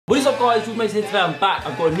What is up guys, GeorgeMasonTV, I'm back.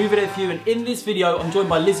 I've got a new video for you, and in this video I'm joined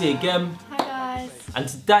by Lizzie again. Hi guys. And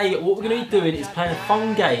today what we're going to be doing is playing a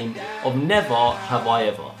fun game of Never Have I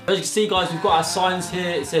Ever. As you can see guys, we've got our signs here.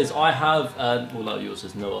 It says I have, well no, yours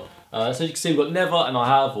says never. So as you can see, we've got never and I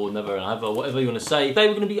have, or never and I have, or whatever you want to say. Today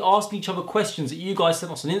we're going to be asking each other questions that you guys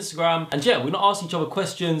sent us on Instagram. And yeah, we're going to ask each other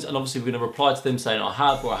questions, and obviously we're going to reply to them saying I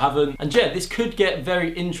have or I haven't. And yeah, this could get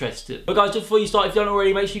very interesting. But guys, just before you start, if you don't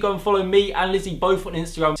already, make sure you go and follow me and Lizzie both on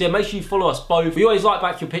Instagram. So yeah, make sure you follow us both. We always like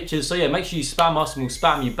back your pictures, so yeah, make sure you spam us and we'll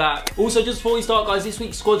spam you back. Also, just before we start guys, this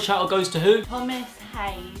week's squad shout out goes to who? Thomas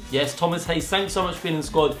Hayes. Yes, Thomas Hayes, thanks so much for being in the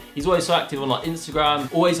squad. He's always so active on like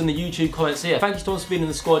Instagram, always on the YouTube comments. So yeah, thank you Thomas for being in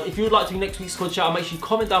the squad. If you would like to be next week's squad shout out, make sure you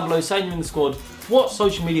comment down below saying you're in the squad, what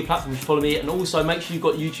social media platforms you follow me, and also make sure you've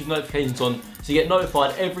got YouTube notifications on so you get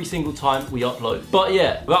notified every single time we upload. But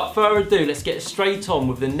yeah, without further ado, let's get straight on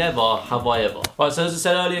with the Never Have I Ever. Right, so as I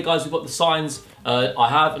said earlier guys, we've got the signs, I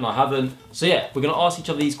have and I haven't. So yeah, we're going to ask each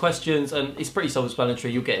other these questions, and it's pretty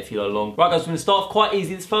self-explanatory, you'll get it if you go along. Right guys, we're going to start off quite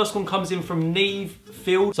easy. This first one comes in from Neve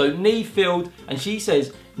Field. So Neve Field, and she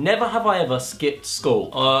says, never have I ever skipped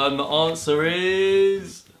school. The answer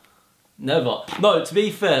is... never. No, to be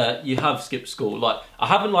fair, you have skipped school. Like, I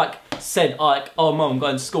haven't like said like, oh mum, I'm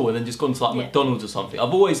going to school, and then just gone to like McDonald's or something.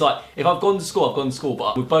 I've always like, if I've gone to school, I've gone to school,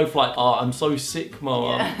 but we're both like, oh, I'm so sick,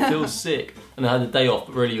 mum, I feel sick. And I had a day off,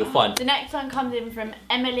 but really you're fine. The next one comes in from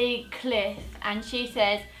Emily Cliff, and she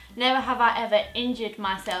says, never have I ever injured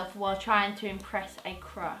myself while trying to impress a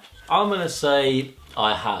crush. I'm gonna say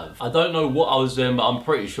I have. I don't know what I was doing, but I'm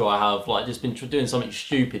pretty sure I have like just been doing something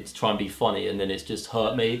stupid to try and be funny, and then it's just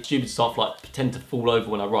hurt me. Stupid stuff like pretend to fall over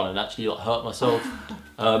when I run and actually like hurt myself.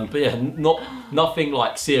 But yeah, nothing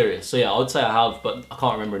like serious. So yeah, I would say I have, but I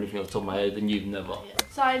can't remember anything off the top of my head, and you've never.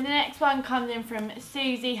 So the next one comes in from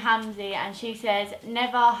Susie Hamzy, and she says,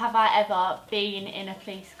 never have I ever been in a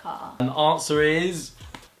police car. And the answer is...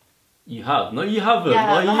 you have. No, you haven't.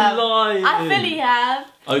 Yeah, Why are you lying? I fully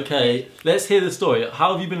have. Okay, let's hear the story.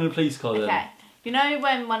 How have you been in a police car then? Okay. You know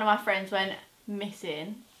when one of my friends went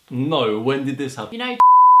missing? No, when did this happen? You know,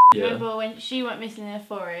 yeah. Remember when she went missing in a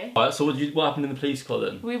forest? Alright, so what happened in the police car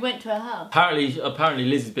then? We went to her house. Apparently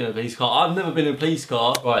Lizzie's been in a police car. I've never been in a police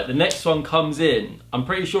car. Right, the next one comes in. I'm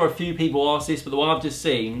pretty sure a few people asked this, but the one I've just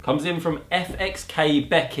seen comes in from FXK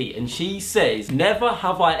Becky, and she says, never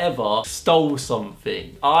have I ever stole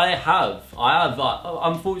something. I have.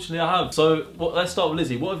 Unfortunately I have. So let's start with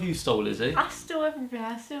Lizzie. What have you stole, Lizzie? I stole everything.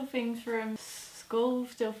 I stole things from school,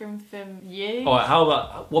 still from you.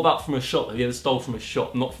 Alright, what about from a shop? Have you ever stole from a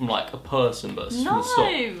shop? Not from like a person, but from a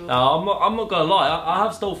shop? No, I'm not gonna lie, I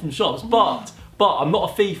have stole from shops, but I'm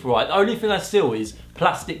not a thief, right? The only thing I steal is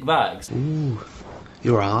plastic bags. Ooh,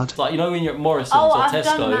 you're hard. Like, you know when you're at Morrison's or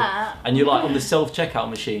Tesco, and you're like on the self-checkout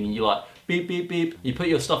machine, and you're like, beep, beep, beep, you put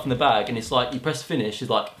your stuff in the bag, and it's like, you press finish,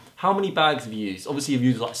 it's like, how many bags have you used? Obviously you've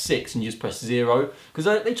used like 6 and you just press 0.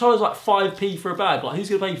 Because they charge like 5p for a bag. Like, who's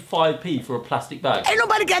gonna pay 5p for a plastic bag? Ain't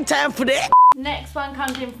nobody got time for that. Next one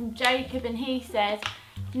comes in from Jacob, and he says,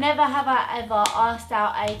 never have I ever asked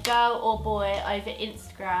out a girl or boy over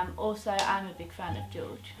Instagram. Also, I'm a big fan of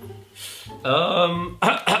George.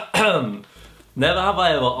 Never have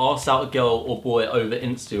I ever asked out a girl or boy over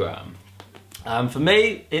Instagram. For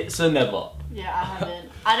me, it's a never. Yeah, I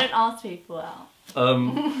haven't. I don't ask people out.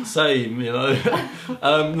 Same, you know.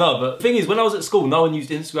 No, but the thing is, when I was at school, no one used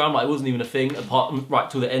Instagram. Like, it wasn't even a thing apart right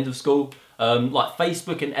till the end of school. Like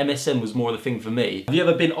Facebook and MSN was more of the thing for me. Have you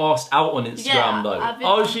ever been asked out on Instagram though?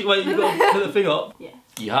 Oh shit! Wait, you got to put the thing up. Yeah.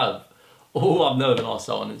 You have. Oh, I've never been asked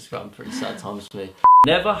out on Instagram. Pretty sad times for me.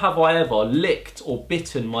 Never have I ever licked or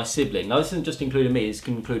bitten my sibling. Now this isn't just including me. This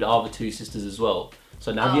can include our other 2 sisters as well.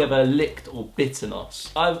 So now, have you ever licked or bitten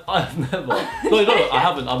us? I've never. No, I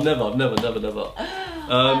haven't. I've never.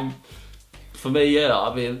 For me, yeah.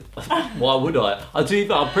 I mean, why would I?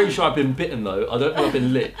 I'm pretty sure I've been bitten though. I don't think I've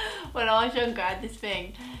been licked. When I was younger, I had this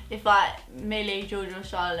thing. If like Millie, George, or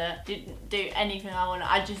Charlotte didn't do anything I wanted,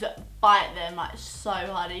 I'd just bite them like so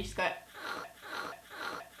hard. I just go.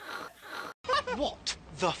 What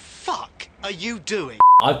the fuck are you doing?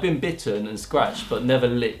 I've been bitten and scratched, but never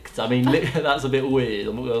licked. I mean, that's a bit weird,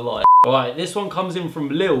 I'm not gonna lie. Alright, this one comes in from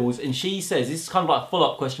Lils, and she says, this is kind of like a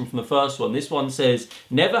follow-up question from the first one. This one says,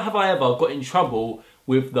 never have I ever got in trouble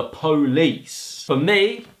with the police. For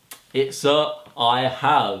me, it's I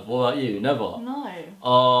have. What about you? Never? No.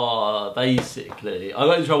 Basically, I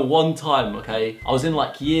got in trouble one time, okay? I was in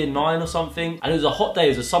like year 9 or something, and it was a hot day, it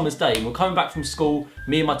was a summer's day, and we're coming back from school,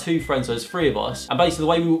 me and my 2 friends, so there's 3 of us, and basically the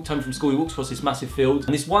way we walked home from school, we walked across this massive field,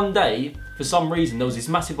 and this one day, I for some reason, there was this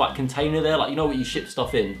massive like container there, like you know what you ship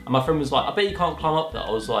stuff in. And my friend was like, I bet you can't climb up that. I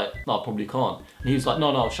was like, no, I probably can't. And he was like, no,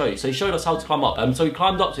 I'll show you. So he showed us how to climb up. So we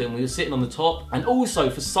climbed up to it and we were sitting on the top. And also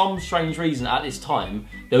for some strange reason at this time,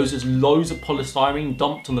 there was just loads of polystyrene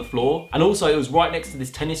dumped on the floor. And also it was right next to this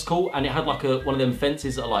tennis court and it had like one of them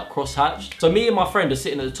fences that are like cross-hatched. So me and my friend are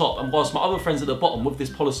sitting at the top and whilst my other friend's at the bottom with this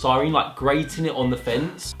polystyrene like grating it on the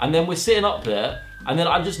fence. And then we're sitting up there and then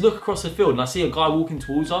I just look across the field and I see a guy walking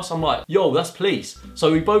towards us. I'm like, yo, that's police.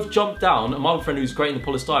 So we both jumped down and my other friend who's grating the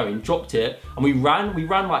polystyrene dropped it and we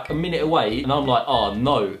ran like a minute away and I'm like, oh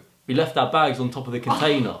no, we left our bags on top of the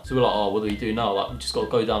container. So we're like, oh, what do we do now? Like, we just got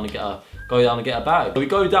to go down and get a bag. So we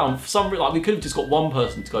go down, for some reason, like we could have just got one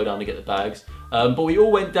person to go down to get the bags. But we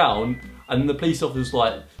all went down and the police officer was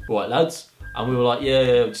like, right lads. And we were like,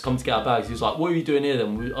 yeah, just come to get our bags. He was like, what are you doing here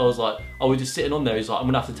then? I was like, oh, we're just sitting on there. He's like, I'm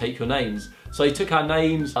gonna have to take your names. So he took our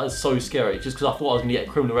names. That was so scary, just because I thought I was gonna get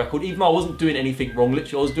a criminal record. Even though I wasn't doing anything wrong,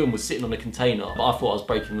 literally all I was doing was sitting on a container. But I thought I was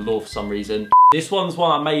breaking the law for some reason. This one's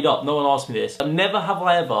one I made up, no one asked me this. Never have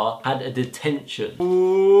I ever had a detention.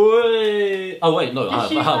 Oh wait, no, I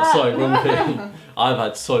have, sorry, wrong thing. I've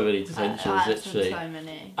had so many detentions, literally. So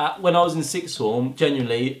many. When I was in sixth form,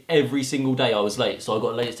 genuinely, every single day I was late, so I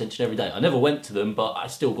got a late detention every day. I never went to them, but I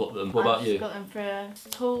still got them. What about you? I've got them for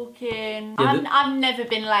talking. Yeah, I've never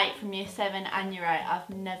been late from year 7 and year 8. I've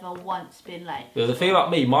never once been late. Yeah, the thing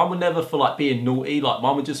about me, mine would never for like being naughty, like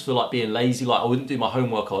mine would just for like being lazy, like I wouldn't do my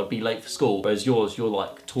homework, I would be late for school. Whereas yours, you're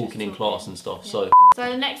like talking in class and stuff, yeah. So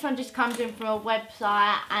the next one just comes in from a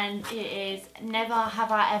website and it is, never have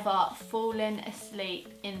I ever fallen asleep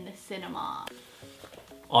in the cinema.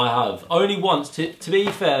 I have. Only once, to be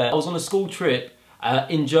fair, I was on a school trip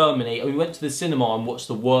in Germany and we went to the cinema and watched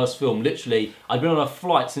the worst film. Literally, I'd been on a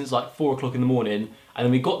flight since like 4 o'clock in the morning and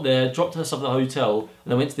then we got there, dropped us up at the hotel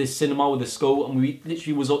and then went to this cinema with the school and we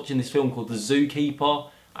literally was watching this film called The Zookeeper.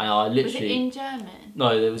 And I literally... Was it in German?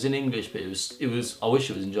 No, it was in English, but it was, I wish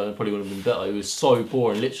it was in German, probably would have been better. It was so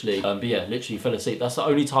boring, literally. But yeah, literally fell asleep. That's the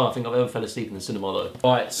only time I think I've ever fell asleep in the cinema though.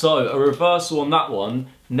 Right, so a reversal on that one.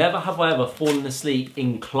 Never have I ever fallen asleep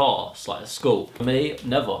in class, like at school. For me,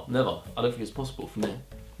 never. I don't think it's possible for me.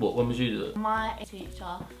 What, when would you do it? My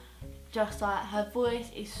teacher, just like, her voice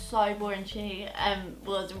is so boring. She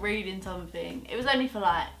was reading something. It was only for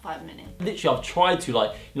like 5 minutes. Literally, I've tried to,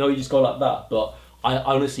 like, you know, you just go like that, but I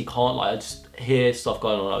honestly can't, like, I just hear stuff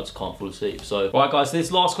going on, I just can't fall asleep. So, right guys, so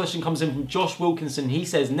this last question comes in from Josh Wilkinson. He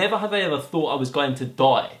says, never have I ever thought I was going to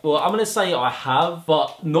die. Well, I'm gonna say I have,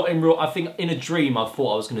 but not in real, I think in a dream I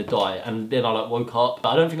thought I was gonna die, and then I like woke up. But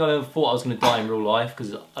I don't think I've ever thought I was gonna die in real life,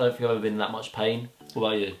 because I don't think I've ever been in that much pain. What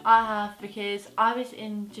about you? I have, because I was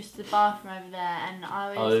in just the bathroom over there and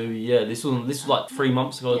I was... Oh yeah, this was like 3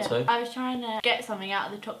 months ago, I'd say. I was trying to get something out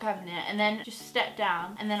of the top cabinet and then just stepped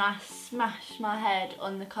down and then I smashed my head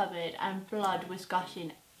on the cupboard and blood was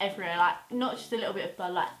gushing everywhere. Like, not just a little bit of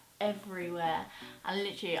blood, like everywhere. And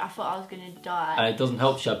literally, I thought I was gonna die. And it doesn't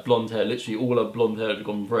help she had blonde hair. Literally, all her blonde hair had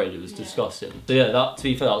gone red. It was disgusting. So yeah, to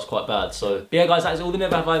be fair, that was quite bad. So but yeah, guys, that is all the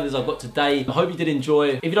Never Have I Ever's I've got today. I hope you did enjoy.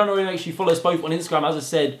 If you don't already, make sure you follow us both on Instagram. As I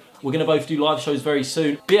said, we're gonna both do live shows very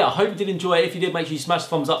soon. But yeah, I hope you did enjoy it. If you did, make sure you smash the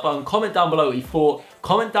thumbs up button. Comment down below what you thought.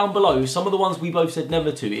 Comment down below some of the ones we both said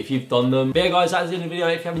never to, if you've done them. But yeah, guys, that is the end of the video.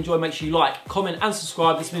 If you have enjoyed, make sure you like, comment, and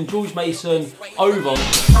subscribe. This has been George Mason.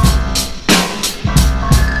 Over.